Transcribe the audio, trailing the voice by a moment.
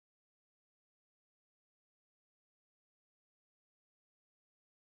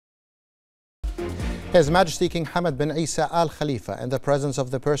His Majesty King Hamad bin Isa Al Khalifa, in the presence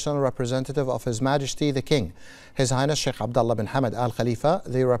of the personal representative of His Majesty the King, His Highness Sheikh Abdullah bin Hamad Al Khalifa,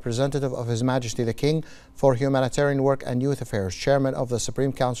 the representative of His Majesty the King for Humanitarian Work and Youth Affairs, Chairman of the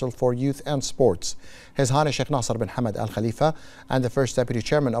Supreme Council for Youth and Sports, His Highness Sheikh Nasser bin Hamad Al Khalifa, and the First Deputy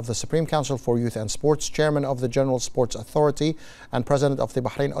Chairman of the Supreme Council for Youth and Sports, Chairman of the General Sports Authority and President of the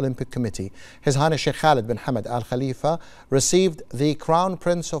Bahrain Olympic Committee, His Highness Sheikh Khalid bin Hamad Al Khalifa, received the Crown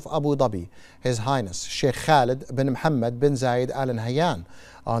Prince of Abu Dhabi, His Highness Sheikh Khalid bin Mohammed bin Zayed Al Nahyan,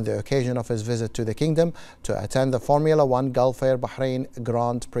 on the occasion of his visit to the kingdom to attend the Formula One Gulf Air Bahrain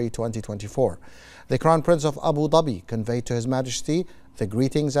Grand Prix 2024. The Crown Prince of Abu Dhabi conveyed to His Majesty the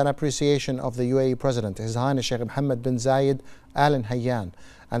greetings and appreciation of the UAE President, His Highness Sheikh Mohammed bin Zayed Al Nahyan,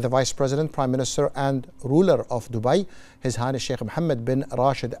 and the Vice President, Prime Minister and ruler of Dubai, His Highness Sheikh Mohammed bin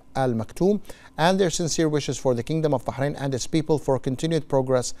Rashid Al Maktoum, and their sincere wishes for the Kingdom of Bahrain and its people for continued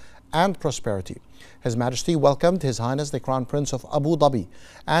progress and prosperity. His Majesty welcomed His Highness the Crown Prince of Abu Dhabi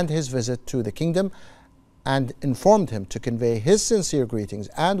and his visit to the Kingdom, and informed him to convey his sincere greetings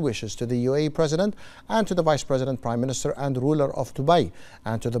and wishes to the UAE President and to the Vice President, Prime Minister and ruler of Dubai,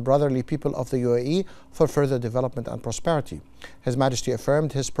 and to the brotherly people of the UAE for further development and prosperity. His Majesty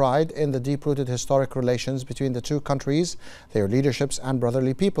affirmed his pride in the deep-rooted historic relations between the two countries, their leaderships and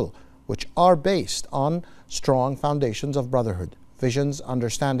brotherly people, which are based on strong foundations of brotherhood, visions,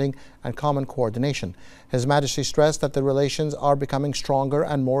 understanding, and common coordination. His Majesty stressed that the relations are becoming stronger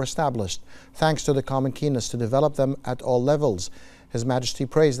and more established, thanks to the common keenness to develop them at all levels. His Majesty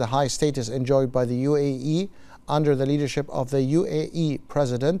praised the high status enjoyed by the UAE under the leadership of the UAE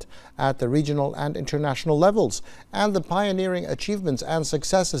President at the regional and international levels, and the pioneering achievements and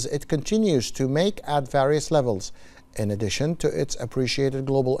successes it continues to make at various levels, in addition to its appreciated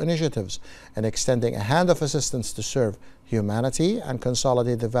global initiatives, and extending a hand of assistance to serve humanity and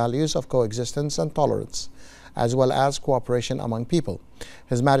consolidate the values of coexistence and tolerance, as well as cooperation among people.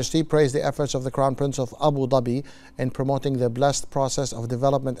 His Majesty praised the efforts of the Crown Prince of Abu Dhabi in promoting the blessed process of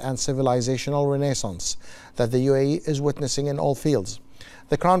development and civilizational renaissance that the UAE is witnessing in all fields.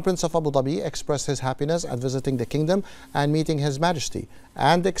 The Crown Prince of Abu Dhabi expressed his happiness at visiting the kingdom and meeting His Majesty,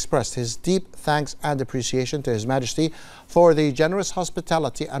 and expressed his deep thanks and appreciation to His Majesty for the generous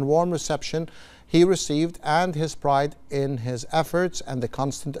hospitality and warm reception he received, and his pride in his efforts and the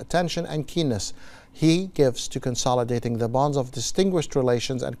constant attention and keenness he gives to consolidating the bonds of distinguished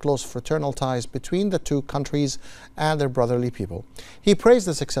relations and close fraternal ties between the two countries and their brotherly people. He praised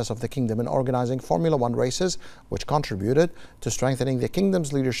the success of the kingdom in organizing Formula One races, which contributed to strengthening the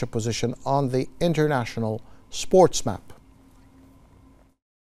kingdom's leadership position on the international sports map.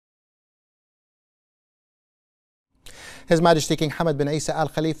 His Majesty King Hamad bin Isa Al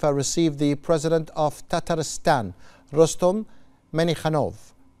Khalifa received the President of Tatarstan, Rustom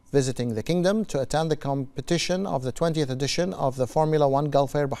Menikhanov, visiting the kingdom to attend the competition of the 20th edition of the Formula One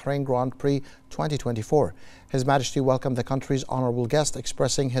Gulf Air Bahrain Grand Prix 2024. His Majesty welcomed the country's honorable guest,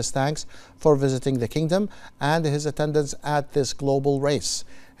 expressing his thanks for visiting the kingdom and his attendance at this global race.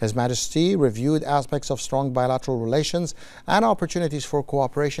 His Majesty reviewed aspects of strong bilateral relations and opportunities for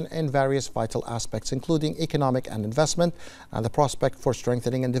cooperation in various vital aspects, including economic and investment, and the prospect for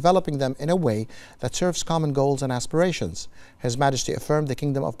strengthening and developing them in a way that serves common goals and aspirations. His Majesty affirmed the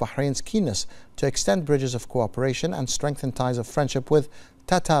Kingdom of Bahrain's keenness to extend bridges of cooperation and strengthen ties of friendship with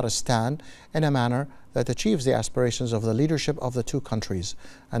Tatarstan in a manner that achieves the aspirations of the leadership of the two countries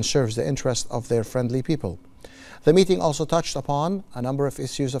and serves the interests of their friendly people. The meeting also touched upon a number of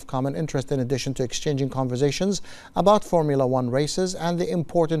issues of common interest, in addition to exchanging conversations about Formula One races and the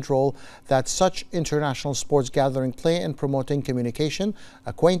important role that such international sports gatherings play in promoting communication,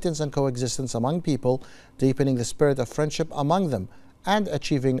 acquaintance and coexistence among people, deepening the spirit of friendship among them, and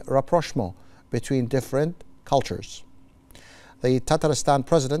achieving rapprochement between different cultures. The Tatarstan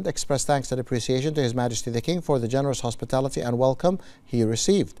President expressed thanks and appreciation to His Majesty the King for the generous hospitality and welcome he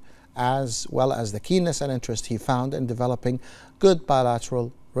received, as well as the keenness and interest he found in developing good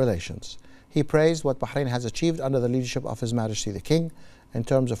bilateral relations. He praised what Bahrain has achieved under the leadership of His Majesty the King in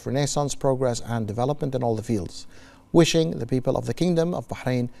terms of renaissance, progress and development in all the fields, wishing the people of the Kingdom of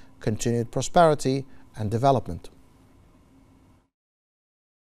Bahrain continued prosperity and development.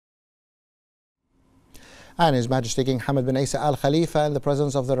 And His Majesty King Hamad bin Isa Al Khalifa, in the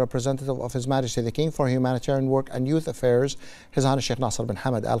presence of the representative of His Majesty the King for Humanitarian Work and Youth Affairs, His Highness Sheikh Nasser bin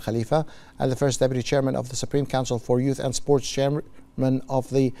Hamad Al Khalifa, and the First Deputy Chairman of the Supreme Council for Youth and Sports, Chairman of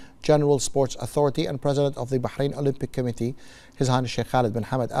the General Sports Authority and President of the Bahrain Olympic Committee, His Highness Sheikh Khalid bin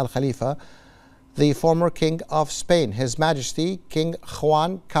Hamad Al Khalifa, the former King of Spain, His Majesty King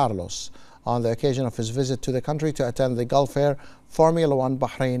Juan Carlos, on the occasion of his visit to the country to attend the Gulf Air Formula One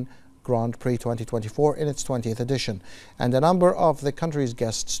Bahrain Grand Prix 2024 in its 20th edition, and a number of the country's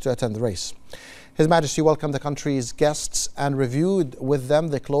guests to attend the race. His Majesty welcomed the country's guests and reviewed with them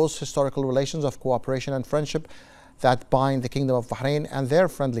the close historical relations of cooperation and friendship that bind the Kingdom of Bahrain and their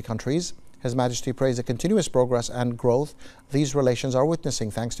friendly countries. His Majesty praised the continuous progress and growth these relations are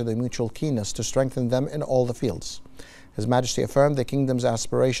witnessing thanks to the mutual keenness to strengthen them in all the fields. His Majesty affirmed the Kingdom's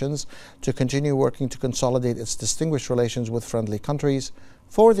aspirations to continue working to consolidate its distinguished relations with friendly countries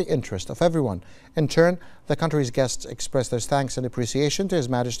for the interest of everyone. In turn, the country's guests expressed their thanks and appreciation to His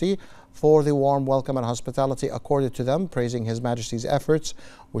Majesty for the warm welcome and hospitality accorded to them, praising His Majesty's efforts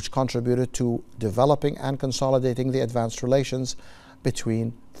which contributed to developing and consolidating the advanced relations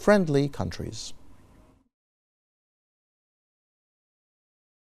between friendly countries.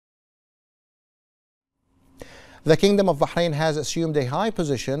 The Kingdom of Bahrain has assumed a high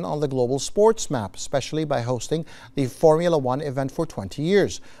position on the global sports map, especially by hosting the Formula One event for 20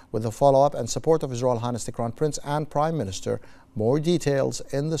 years, with the follow-up and support of His Royal Highness the Crown Prince and Prime Minister. More details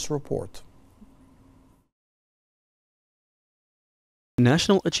in this report.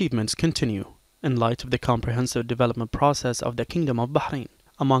 National achievements continue in light of the comprehensive development process of the Kingdom of Bahrain.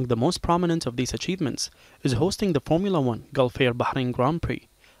 Among the most prominent of these achievements is hosting the Formula One Gulf Air Bahrain Grand Prix,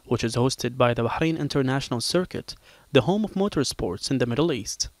 which is hosted by the Bahrain International Circuit, the home of motorsports in the Middle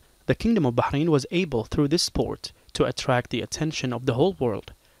East. The Kingdom of Bahrain was able through this sport to attract the attention of the whole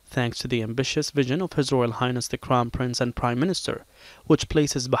world, thanks to the ambitious vision of His Royal Highness the Crown Prince and Prime Minister, which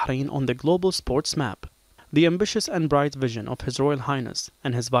places Bahrain on the global sports map. The ambitious and bright vision of His Royal Highness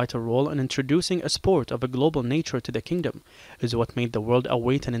and his vital role in introducing a sport of a global nature to the kingdom is what made the world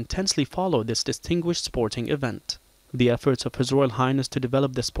await and intensely follow this distinguished sporting event. The efforts of His Royal Highness to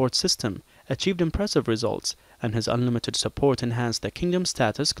develop the sports system achieved impressive results, and his unlimited support enhanced the kingdom's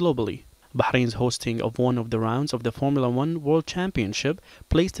status globally. Bahrain's hosting of one of the rounds of the Formula One World Championship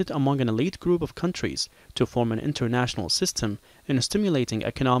placed it among an elite group of countries to form an international system in stimulating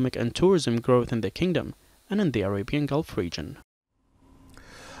economic and tourism growth in the kingdom and in the Arabian Gulf region.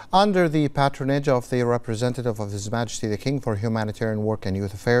 Under the patronage of the representative of His Majesty the King for Humanitarian Work and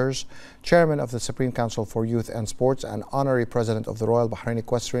Youth Affairs, Chairman of the Supreme Council for Youth and Sports, and Honorary President of the Royal Bahrain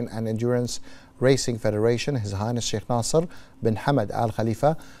Equestrian and Endurance Racing Federation, His Highness Sheikh Nasser bin Hamad Al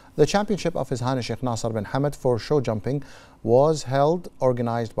Khalifa, the championship of His Highness Sheikh Nasser bin Hamad for show jumping was held,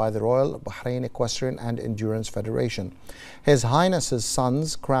 organized by the Royal Bahrain Equestrian and Endurance Federation. His Highness's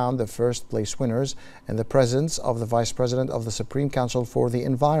sons crowned the first place winners in the presence of the Vice President of the Supreme Council for the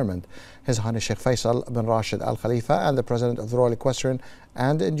Environment, His Highness Sheikh Faisal bin Rashid Al Khalifa, and the President of the Royal Equestrian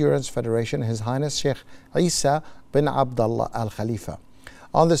and Endurance Federation, His Highness Sheikh Isa bin Abdullah Al Khalifa.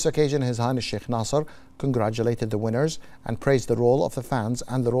 On this occasion, His Highness Sheikh Nasser congratulated the winners and praised the role of the fans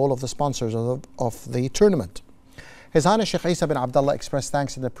and the role of the sponsors of the tournament. His Highness Sheikh Isa bin Abdullah expressed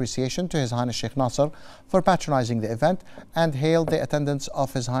thanks and appreciation to His Highness Sheikh Nasser for patronizing the event and hailed the attendance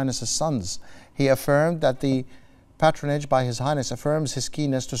of His Highness's sons. He affirmed that the patronage by His Highness affirms his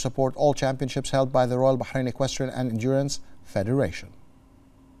keenness to support all championships held by the Royal Bahrain Equestrian and Endurance Federation.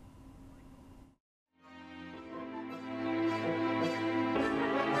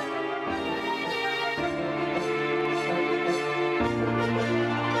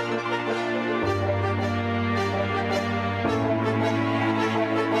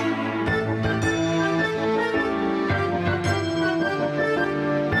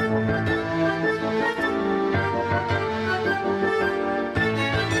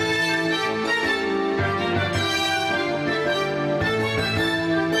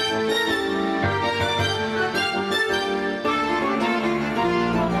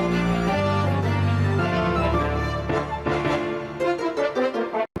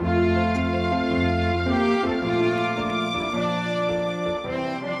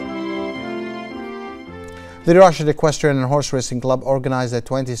 The Rashid Equestrian and Horse Racing Club organized the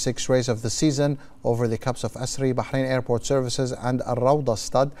 26th race of the season over the Cups of Asri, Bahrain Airport Services and Al Rawda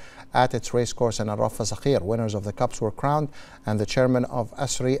Stud at its racecourse in Al Rafa Sakhir. Winners of the Cups were crowned, and the chairman of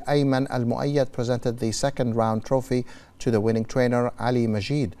Asri, Ayman Al Muayyad, presented the second round trophy to the winning trainer Ali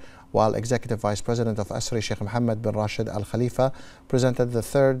Majid, while Executive Vice President of Asri, Sheikh Mohammed bin Rashid Al Khalifa, presented the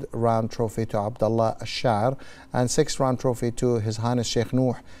third round trophy to Abdullah Al Sha'ar and sixth round trophy to His Highness Sheikh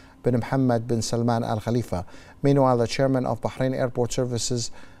Nuh bin Mohammed bin Salman Al Khalifa. Meanwhile, the chairman of Bahrain Airport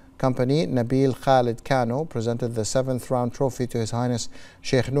Services Company, Nabil Khalid Kano, presented the seventh round trophy to His Highness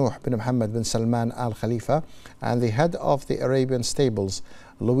Sheikh Nuh bin Mohammed bin Salman Al Khalifa, and the head of the Arabian Stables,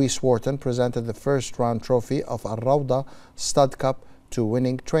 Louis Wharton, presented the first round trophy of Al Rawda Stud Cup to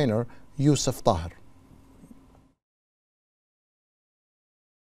winning trainer Yusuf Tahir.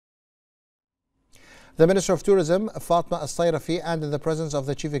 The Minister of Tourism, Fatma Al-Sayrafi, and in the presence of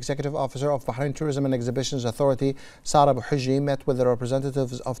the Chief Executive Officer of Bahrain Tourism and Exhibitions Authority, Sara Bouhijji, met with the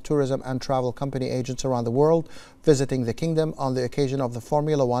representatives of tourism and travel company agents around the world visiting the kingdom on the occasion of the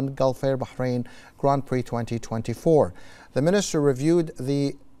Formula One Gulf Air Bahrain Grand Prix 2024. The Minister reviewed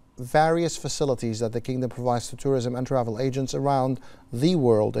the various facilities that the kingdom provides to tourism and travel agents around the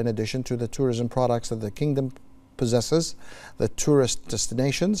world, in addition to the tourism products that the kingdom possesses, the tourist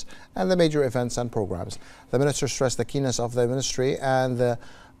destinations, and the major events and programs. The Minister stressed the keenness of the Ministry and the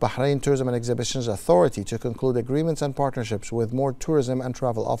Bahrain Tourism and Exhibitions Authority to conclude agreements and partnerships with more tourism and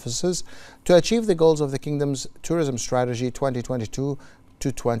travel offices to achieve the goals of the Kingdom's Tourism Strategy 2022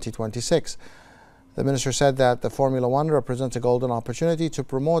 to 2026. The Minister said that the Formula One represents a golden opportunity to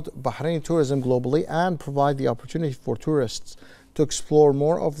promote Bahraini tourism globally and provide the opportunity for tourists to explore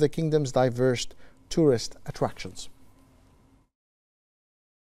more of the Kingdom's diverse tourist attractions.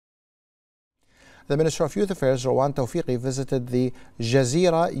 The Minister of Youth Affairs, Rowan Tawfiqi, visited the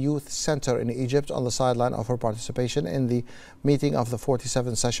Jazeera Youth Center in Egypt on the sideline of her participation in the meeting of the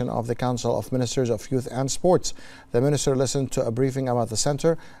 47th session of the Council of Ministers of Youth and Sports. The Minister listened to a briefing about the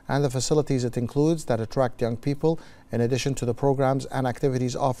center and the facilities it includes that attract young people, in addition to the programs and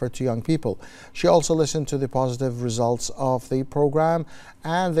activities offered to young people. She also listened to the positive results of the program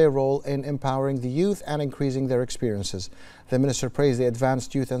and their role in empowering the youth and increasing their experiences. The Minister praised the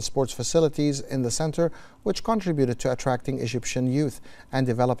advanced youth and sports facilities in the center, which contributed to attracting Egyptian youth and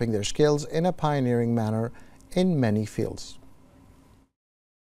developing their skills in a pioneering manner in many fields.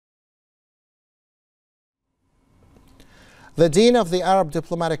 The Dean of the Arab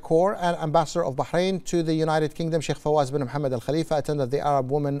Diplomatic Corps and Ambassador of Bahrain to the United Kingdom, Sheikh Fawaz bin Mohammed Al Khalifa, attended the Arab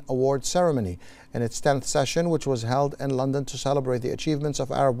Women Award ceremony in its 10th session, which was held in London to celebrate the achievements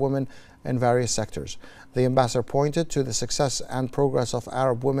of Arab women in various sectors. The ambassador pointed to the success and progress of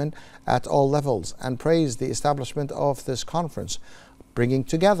Arab women at all levels and praised the establishment of this conference, bringing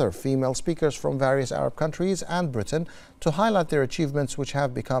together female speakers from various Arab countries and Britain to highlight their achievements, which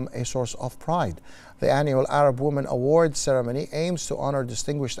have become a source of pride. The annual Arab Women Awards ceremony aims to honor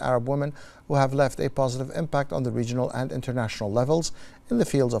distinguished Arab women who have left a positive impact on the regional and international levels in the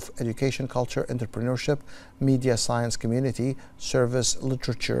fields of education, culture, entrepreneurship, media, science, community, service,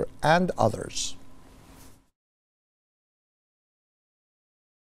 literature, and others.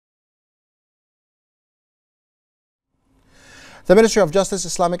 The Ministry of Justice,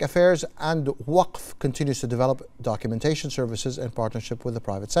 Islamic Affairs and Waqf continues to develop documentation services in partnership with the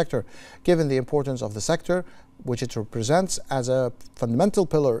private sector, given the importance of the sector, which it represents as a fundamental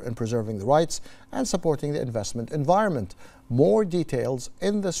pillar in preserving the rights and supporting the investment environment. More details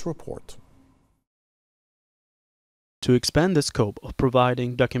in this report. To expand the scope of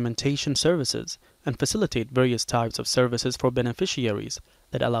providing documentation services and facilitate various types of services for beneficiaries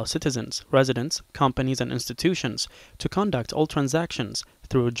that allow citizens, residents, companies and institutions to conduct all transactions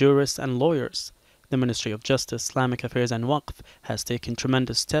through jurists and lawyers, the Ministry of Justice, Islamic Affairs and Waqf has taken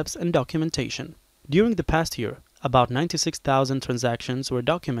tremendous steps in documentation. During the past year, about 96,000 transactions were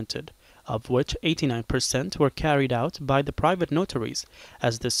documented, of which 89% were carried out by the private notaries,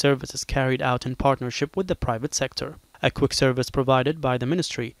 as this service is carried out in partnership with the private sector. A quick service provided by the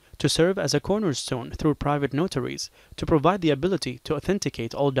Ministry to serve as a cornerstone through private notaries to provide the ability to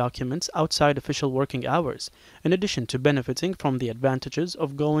authenticate all documents outside official working hours, in addition to benefiting from the advantages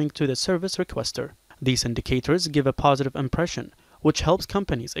of going to the service requester. These indicators give a positive impression, which helps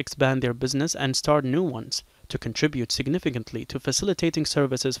companies expand their business and start new ones, to contribute significantly to facilitating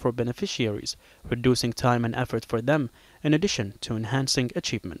services for beneficiaries, reducing time and effort for them, in addition to enhancing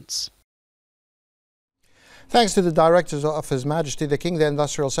achievements. Thanks to the Directors of His Majesty the King, the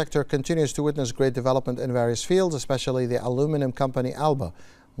industrial sector continues to witness great development in various fields, especially the aluminum company Alba.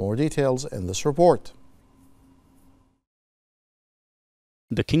 More details in this report.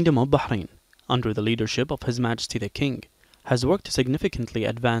 The Kingdom of Bahrain, under the leadership of His Majesty the King, has worked to significantly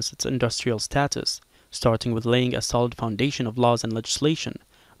advance its industrial status, starting with laying a solid foundation of laws and legislation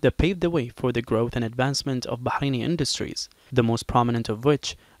that paved the way for the growth and advancement of Bahraini industries, the most prominent of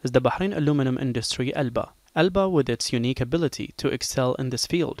which is the Bahrain aluminum industry Alba. Alba, with its unique ability to excel in this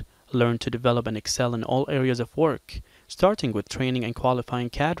field, learned to develop and excel in all areas of work, starting with training and qualifying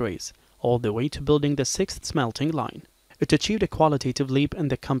cadres, all the way to building the 6th smelting line. It achieved a qualitative leap in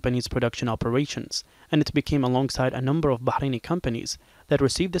the company's production operations, and it became alongside a number of Bahraini companies that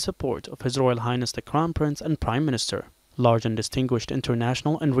received the support of His Royal Highness the Crown Prince and Prime Minister. Large and distinguished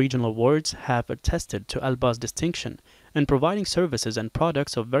international and regional awards have attested to Alba's distinction in providing services and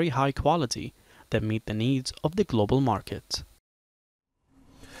products of very high quality that meet the needs of the global market.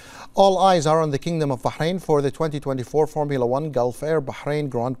 All eyes are on the Kingdom of Bahrain for the 2024 Formula One Gulf Air Bahrain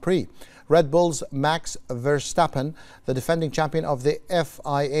Grand Prix. Red Bull's Max Verstappen, the defending champion of the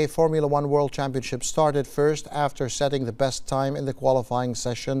FIA Formula One World Championship, started first after setting the best time in the qualifying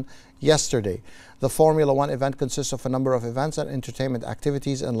session yesterday. The Formula One event consists of a number of events and entertainment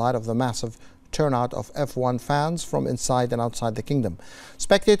activities in light of the massive turnout of F1 fans from inside and outside the kingdom.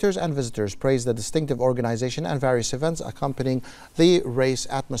 Spectators and visitors praised the distinctive organization and various events accompanying the race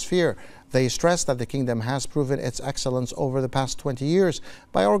atmosphere. They stressed that the kingdom has proven its excellence over the past 20 years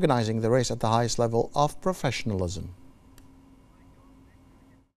by organizing the race at the highest level of professionalism.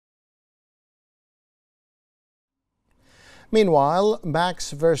 Meanwhile,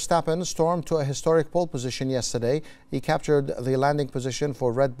 Max Verstappen stormed to a historic pole position yesterday. He captured the landing position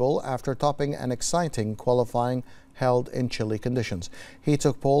for Red Bull after topping an exciting qualifying held in chilly conditions. He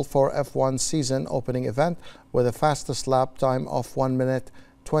took pole for F1's season opening event with the fastest lap time of 1 minute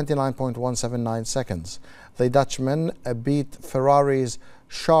 29.179 seconds. The Dutchman beat Ferrari's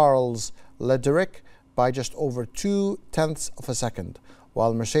Charles Leclerc by just over 0.2 of a second,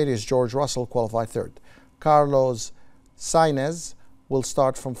 while Mercedes' George Russell qualified third. Carlos Sainz will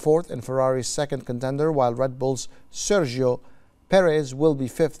start from fourth in Ferrari's second contender, while Red Bull's Sergio Perez will be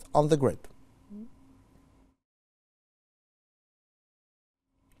fifth on the grid.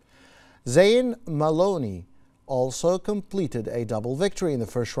 Zayn Maloney also completed a double victory in the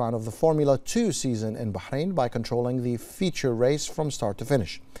first round of the Formula 2 season in Bahrain by controlling the feature race from start to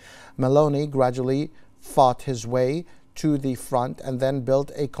finish. Maloney gradually fought his way to the front and then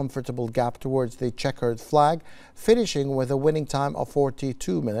built a comfortable gap towards the checkered flag, finishing with a winning time of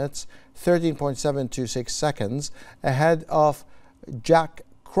 42 minutes, 13.726 seconds, ahead of Jack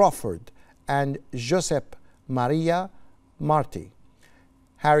Crawford and Josep Maria Marti.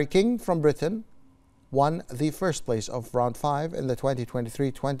 Harry King from Britain won the first place of round 5 in the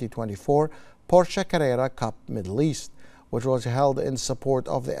 2023-2024 Porsche Carrera Cup Middle East, which was held in support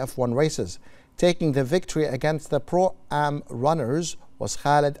of the F1 races. Taking the victory against the Pro-Am runners was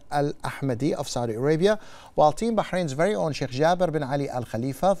Khalid Al-Ahmadi of Saudi Arabia, while Team Bahrain's very own Sheikh Jaber bin Ali Al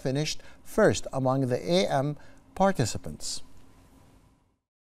Khalifa finished first among the AM participants.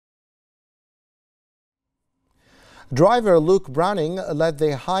 Driver Luke Browning led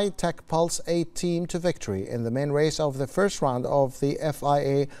the high-tech Pulse 8 team to victory in the main race of the first round of the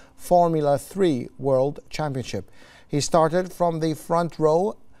FIA Formula 3 World Championship. He started from the front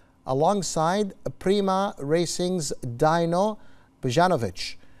row alongside Prima Racing's Dino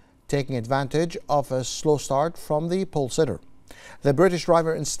Bjanovic, taking advantage of a slow start from the pole sitter. The British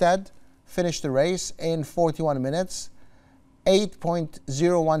driver instead finished the race in 41 minutes,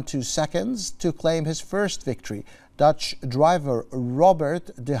 8.012 seconds to claim his first victory. Dutch driver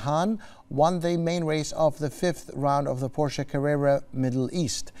Robert De Haan won the main race of the fifth round of the Porsche Carrera Middle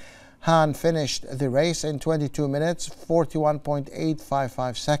East. Haan finished the race in 22 minutes,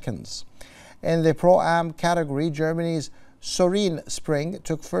 41.855 seconds. In the Pro-Am category, Germany's Sorin Spring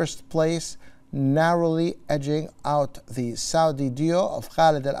took first place, narrowly edging out the Saudi duo of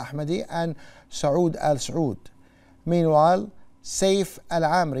Khalid Al-Ahmadi and Saoud Al-Saoud. Meanwhile, Saif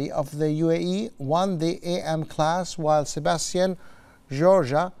Al-Amri of the UAE won the AM class, while Sebastian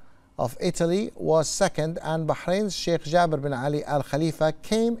Giorgia of Italy was second, and Bahrain's Sheikh Jaber bin Ali Al Khalifa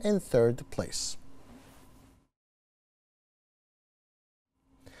came in third place.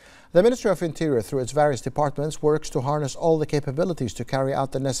 The Ministry of Interior, through its various departments, works to harness all the capabilities to carry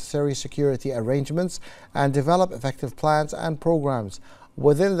out the necessary security arrangements and develop effective plans and programs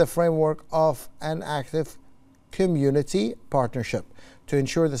within the framework of an active community partnership to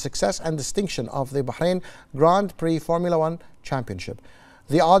ensure the success and distinction of the Bahrain Grand Prix Formula One Championship.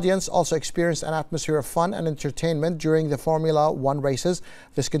 The audience also experienced an atmosphere of fun and entertainment during the Formula One races.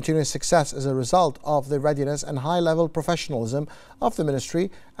 This continuous success is a result of the readiness and high-level professionalism of the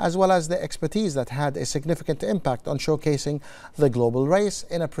ministry, as well as the expertise that had a significant impact on showcasing the global race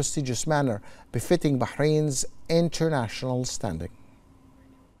in a prestigious manner, befitting Bahrain's international standing.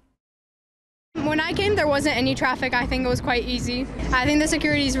 When I came, there wasn't any traffic. I think it was quite easy. I think the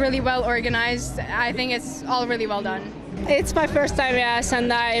security is really well organized. I think it's all really well done. It's my first time, yes,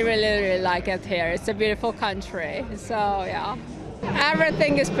 and I really like it here. It's a beautiful country, so yeah.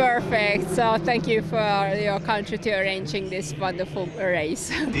 Everything is perfect, so thank you for your country to arranging this wonderful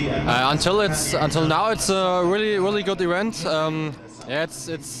race. Until now, it's a really good event. Yeah,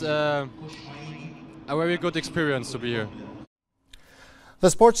 it's a very good experience to be here. The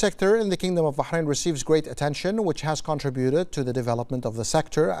sports sector in the Kingdom of Bahrain receives great attention, which has contributed to the development of the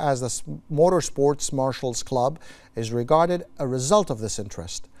sector, as the Motorsports Marshals Club is regarded a result of this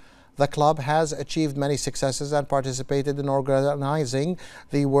interest. The club has achieved many successes and participated in organizing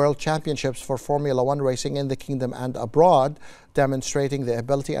the World Championships for Formula One racing in the Kingdom and abroad, demonstrating the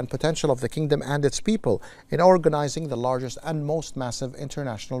ability and potential of the Kingdom and its people in organizing the largest and most massive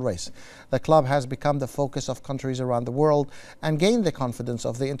international race. The club has become the focus of countries around the world and gained the confidence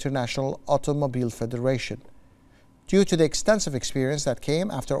of the International Automobile Federation, due to the extensive experience that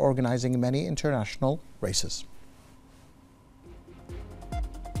came after organizing many international races.